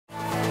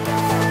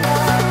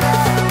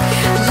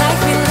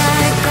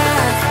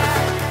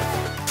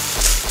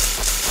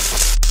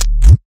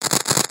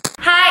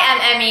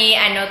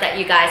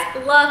you guys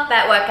love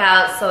back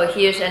workouts, so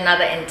here's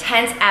another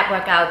intense ab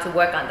workout to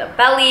work on the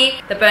belly.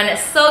 The burn is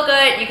so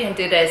good. You can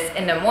do this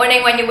in the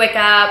morning when you wake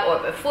up, or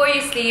before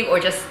you sleep,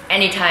 or just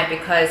anytime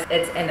because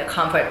it's in the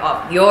comfort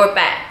of your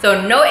bed. So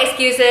no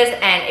excuses,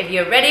 and if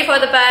you're ready for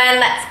the burn,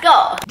 let's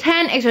go!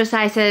 10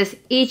 exercises,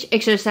 each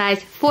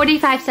exercise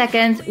 45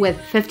 seconds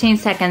with 15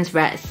 seconds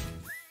rest.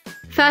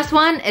 First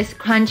one is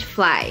crunch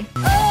fly.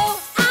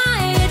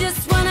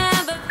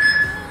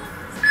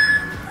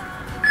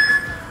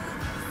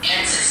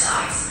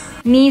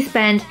 Knees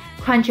bent,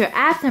 crunch your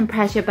abs and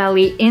press your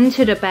belly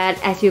into the bed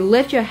as you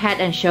lift your head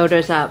and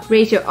shoulders up.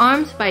 Raise your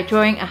arms by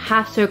drawing a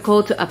half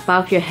circle to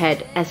above your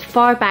head as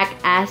far back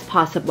as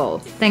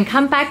possible. Then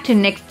come back to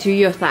next to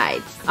your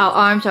thighs. Our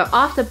arms are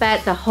off the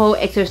bed the whole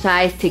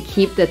exercise to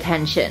keep the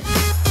tension.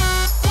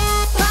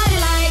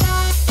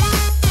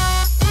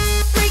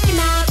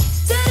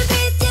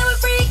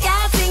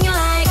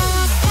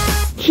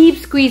 Keep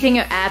squeezing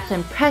your abs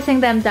and pressing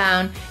them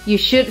down. You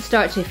should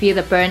start to feel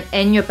the burn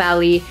in your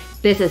belly.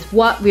 This is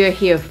what we're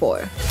here for.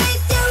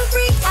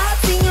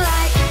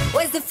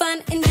 Where's the fun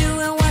in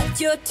doing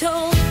what you're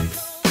told?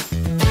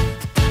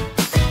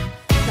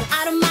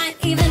 I don't mind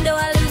even though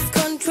I lose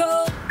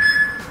control.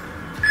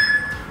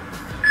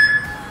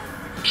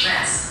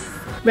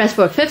 Rest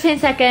for 15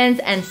 seconds,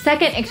 and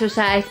second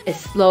exercise is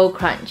slow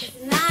crunch.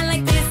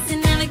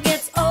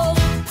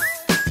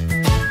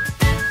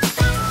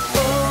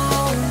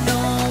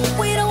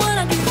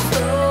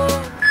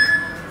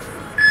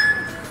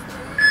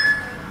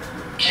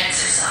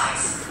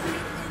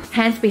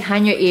 Hands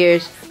behind your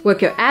ears.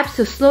 Work your abs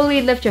to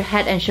slowly lift your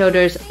head and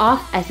shoulders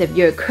off as if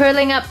you're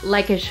curling up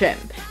like a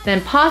shrimp. Then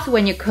pause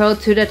when you curl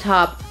to the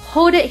top.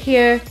 Hold it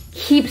here.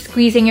 Keep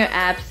squeezing your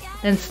abs.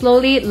 Then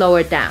slowly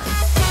lower down.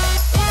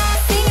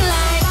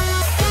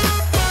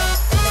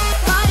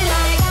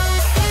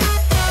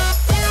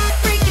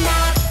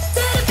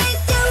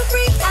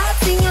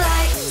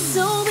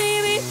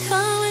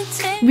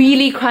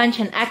 Really crunch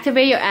and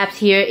activate your abs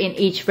here in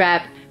each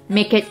rep.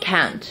 Make it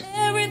count.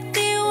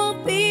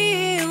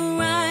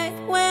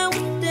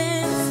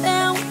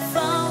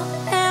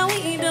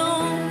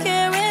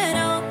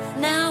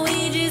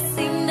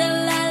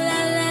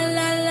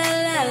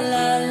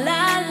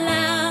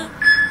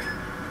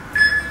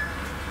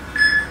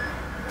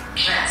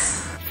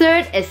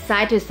 Third is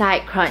side to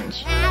side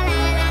crunch.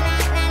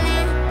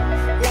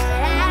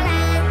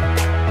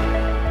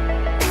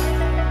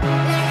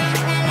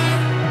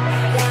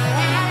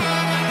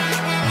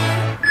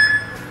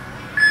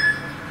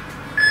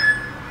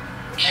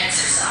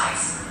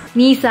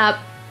 Knees up,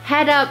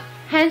 head up,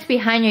 hands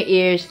behind your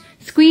ears.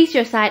 Squeeze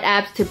your side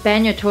abs to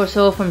bend your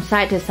torso from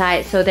side to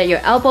side so that your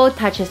elbow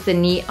touches the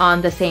knee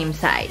on the same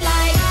side.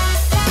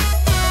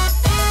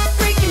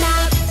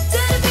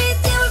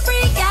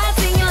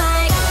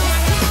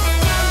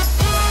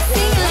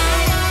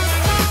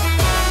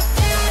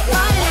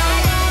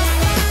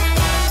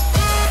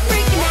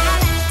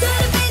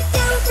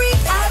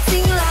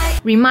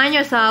 Remind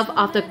yourself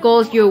of the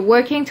goals you're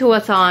working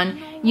towards on.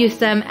 Use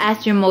them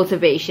as your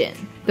motivation.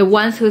 The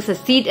ones who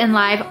succeed in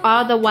life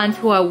are the ones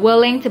who are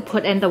willing to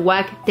put in the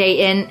work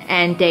day in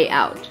and day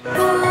out.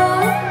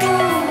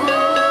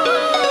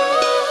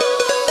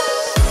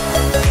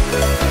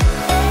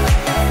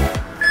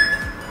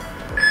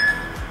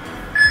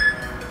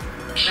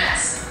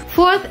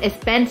 Fourth is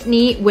bent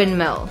knee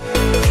windmill.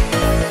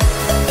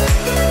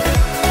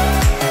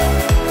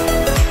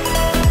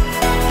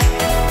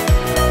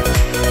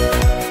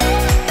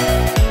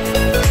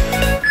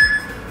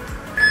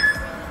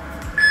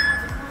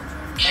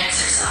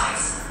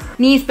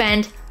 Knees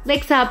bent,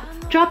 legs up,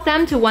 drop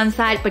them to one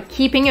side but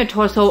keeping your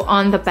torso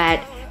on the bed.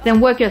 Then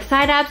work your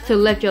side abs to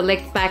lift your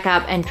legs back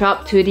up and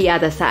drop to the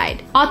other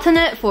side.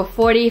 Alternate for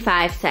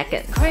 45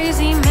 seconds.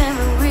 Crazy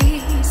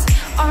memories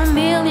are a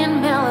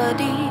million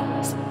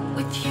melodies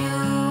with you.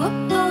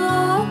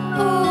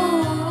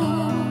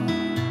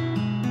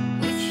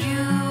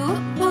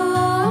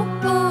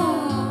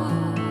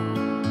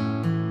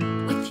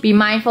 Be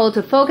mindful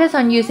to focus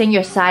on using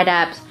your side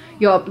abs,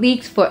 your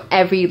obliques for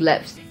every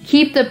lift.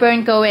 Keep the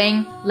burn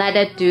going, let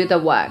it do the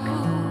work.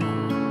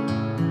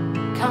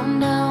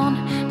 Count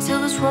down till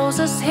those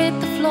roses hit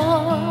the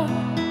floor.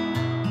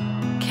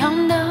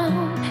 Count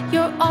down,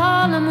 you're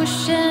all I'm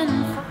wishing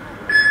for.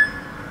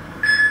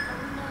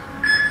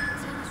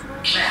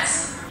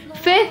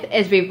 Fifth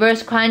is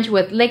reverse crunch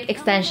with leg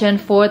extension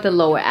for the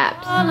lower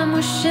abs. All I'm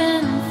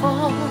wishing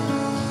for.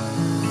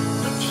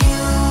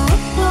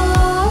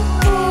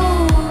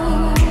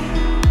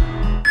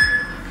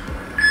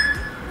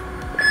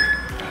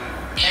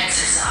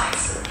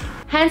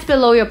 Hands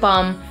below your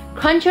bum,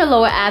 crunch your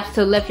lower abs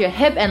to lift your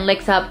hip and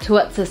legs up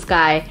towards the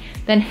sky.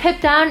 Then hip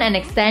down and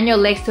extend your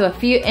legs to a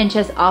few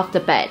inches off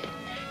the bed.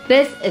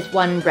 This is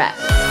one rep.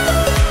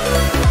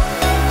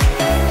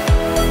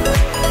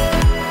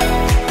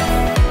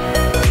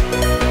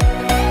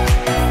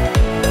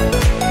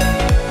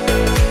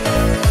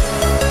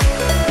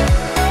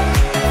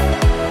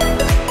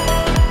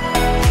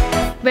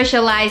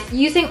 visualize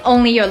using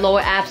only your lower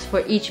abs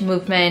for each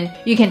movement,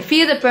 you can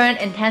feel the burn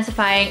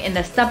intensifying in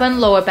the stubborn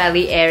lower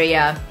belly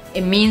area.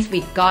 It means we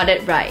got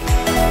it right.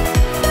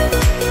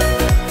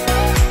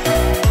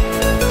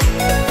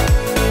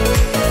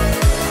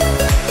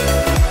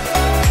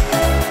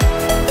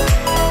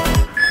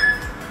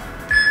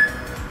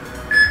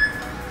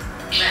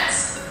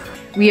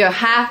 We are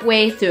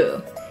halfway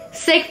through.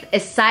 6th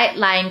is side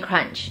lying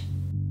crunch.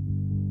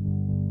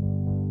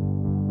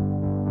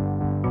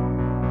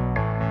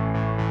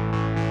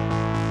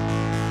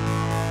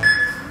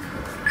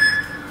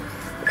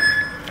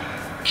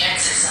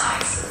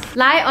 Exercise.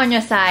 Lie on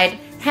your side,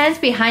 hands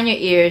behind your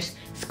ears.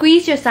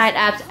 Squeeze your side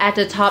abs at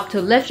the top to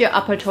lift your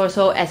upper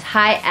torso as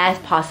high as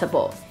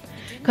possible.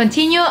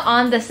 Continue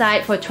on the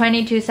side for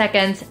 22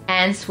 seconds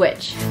and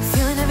switch.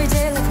 Feeling every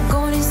day like I'm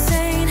going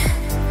insane.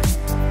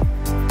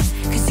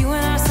 'Cause you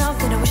and I are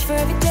something I wish for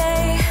every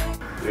day.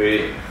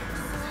 3,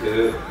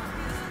 2,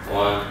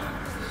 1,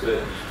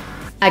 switch.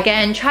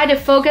 Again, try to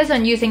focus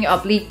on using your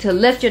oblique to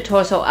lift your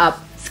torso up.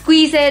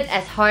 Squeeze it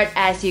as hard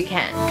as you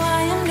can.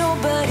 I am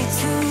nobody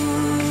to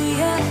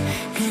you,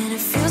 and it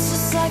feels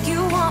just like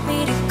you want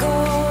me to go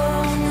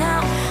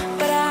now.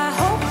 But I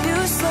hope you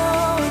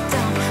slow it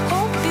down,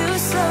 hope you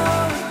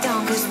slow it down,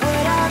 'cause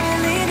what I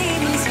really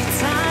need is your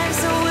time,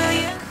 so will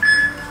you?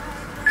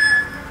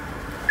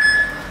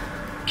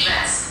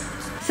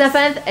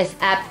 7th is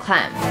ab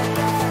clamp.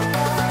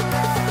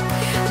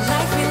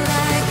 Like me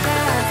like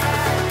that,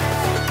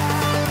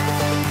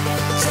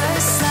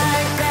 just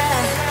like that.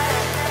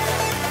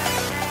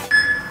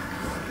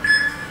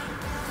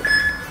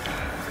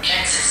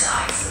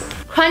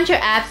 Crunch your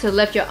abs to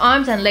lift your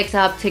arms and legs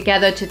up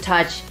together to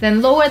touch,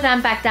 then lower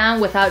them back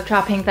down without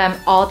dropping them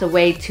all the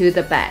way to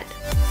the bed.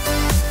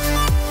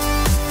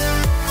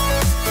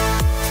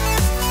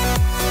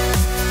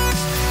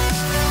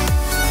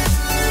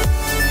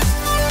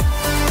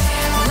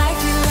 Like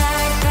me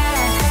like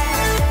that,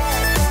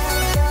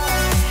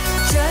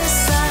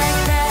 just like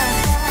that.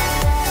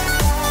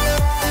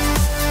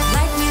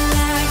 Like me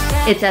like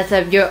that. It's as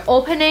if you're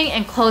opening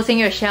and closing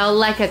your shell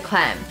like a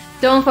clam.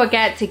 Don't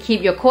forget to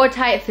keep your core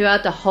tight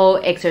throughout the whole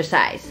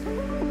exercise. I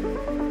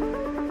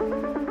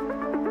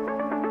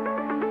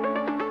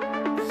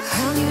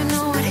don't even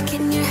know what to get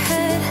in your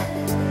head.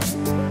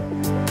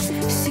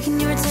 Seeking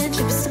your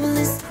attention, but someone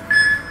listen.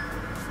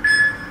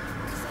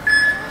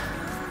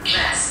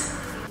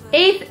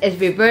 8th is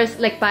reverse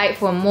leg bite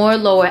for more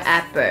lower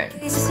ab burn.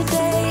 It's just a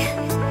day.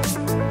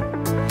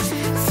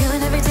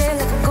 Feeling every day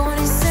like I'm going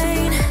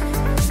insane.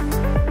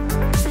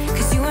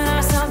 'Cause you and I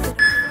are something.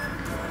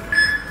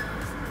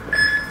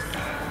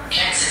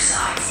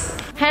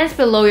 Hands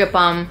below your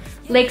bum,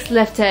 legs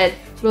lifted,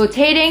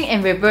 rotating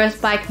in reverse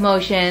bike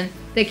motion.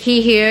 The key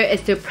here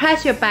is to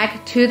press your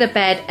back to the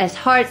bed as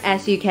hard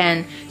as you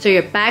can so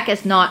your back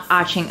is not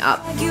arching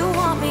up. Like you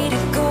want me to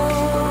go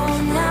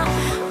now,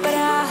 but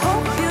I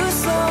hope you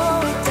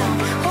slow it down,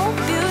 hope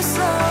you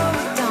slow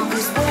it down,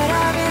 'cause what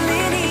I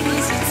really need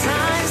is your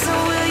time, so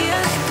will you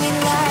let me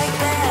like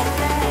that?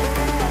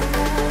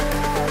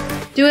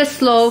 Do it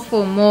slow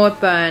for more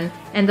burn,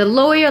 and the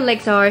lower your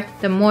legs are,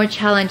 the more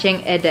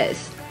challenging it is.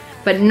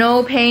 But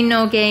no pain,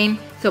 no gain,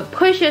 so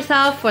push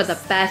yourself for the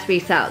best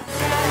results.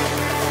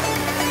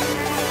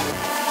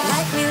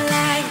 Like me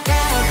like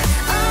that,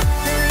 oh,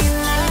 really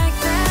like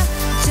that,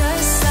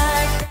 just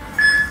like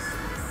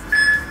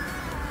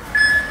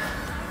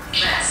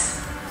Chest.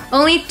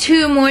 Only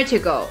 2 more to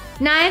go.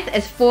 9th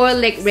is 4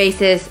 leg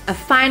raises, a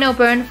final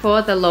burn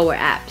for the lower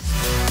abs.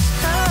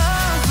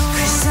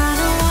 'Cause I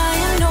know I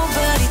am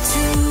nobody to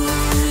you.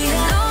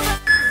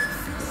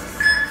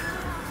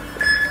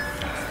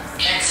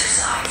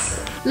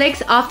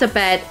 Legs off the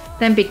bed,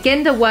 then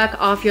begin the work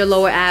of your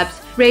lower abs.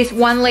 Raise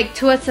one leg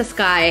towards the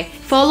sky,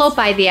 followed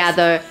by the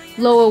other.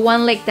 Lower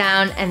one leg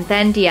down and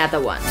then the other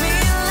one. Me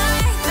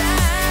like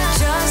that,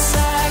 just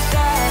like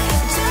that,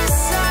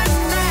 just like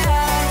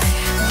that.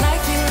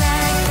 Like me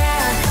like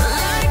that,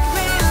 like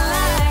me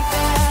like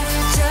that,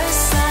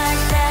 just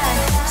like that,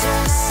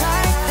 just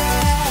like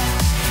that,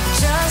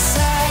 just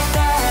like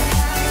that.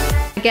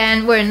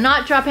 Again, we're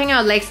not dropping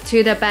our legs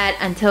to the bed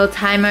until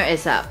timer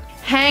is up.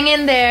 Hang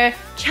in there,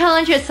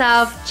 challenge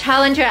yourself,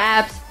 challenge your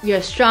abs.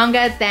 You're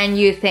stronger than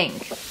you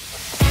think.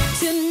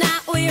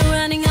 Tonight we're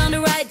running on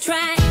the right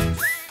track.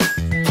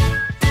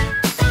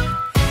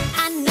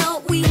 I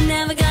know we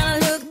never gonna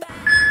look back.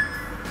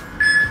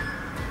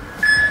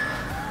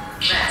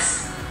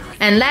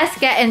 And let's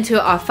get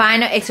into our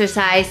final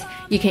exercise.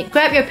 You can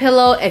grab your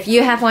pillow if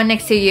you have one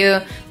next to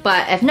you,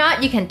 but if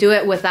not, you can do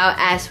it without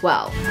as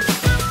well.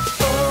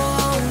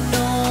 Oh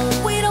no,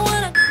 we don't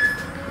wanna.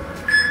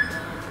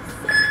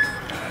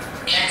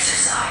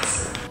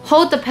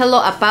 Hold the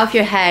pillow above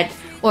your head,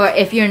 or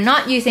if you're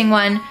not using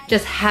one,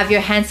 just have your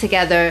hands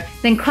together.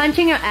 Then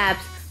crunching your abs,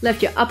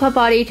 lift your upper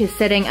body to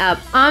sitting up,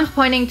 arms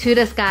pointing to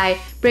the sky,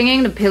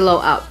 bringing the pillow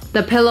up.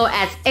 The pillow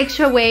adds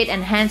extra weight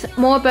and hence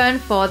more burn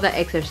for the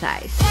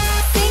exercise.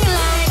 Sing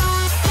like,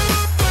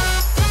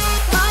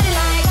 body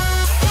like,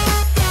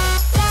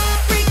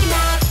 freaking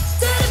out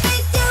to the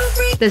beat, you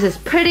freak. This is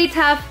pretty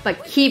tough,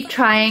 but keep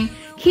trying.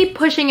 Keep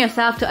pushing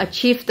yourself to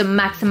achieve the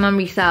maximum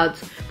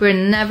results. We're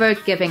never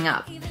giving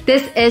up.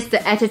 This is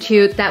the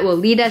attitude that will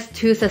lead us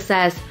to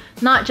success,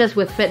 not just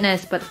with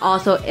fitness, but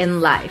also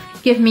in life.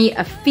 Give me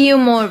a few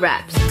more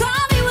reps.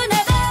 Call me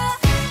whenever,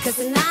 'cause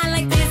a night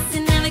like this,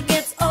 it never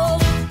gets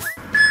old.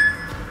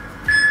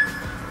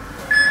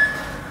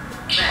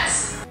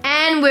 Rest.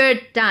 And we're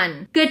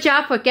done. Good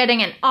job for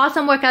getting an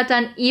awesome workout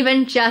done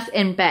even just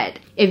in bed.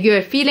 If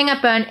you're feeling a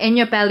burn in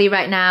your belly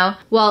right now,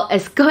 well,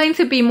 it's going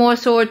to be more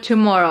sore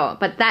tomorrow,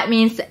 but that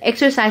means the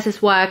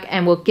exercises work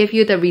and will give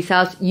you the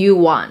results you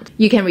want.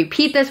 You can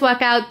repeat this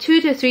workout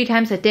 2 to 3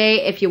 times a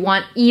day if you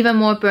want even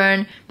more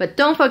burn, but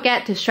don't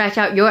forget to stretch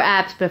out your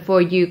abs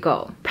before you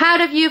go.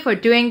 Proud of you for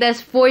doing this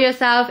for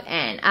yourself,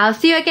 and I'll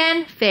see you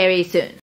again very soon.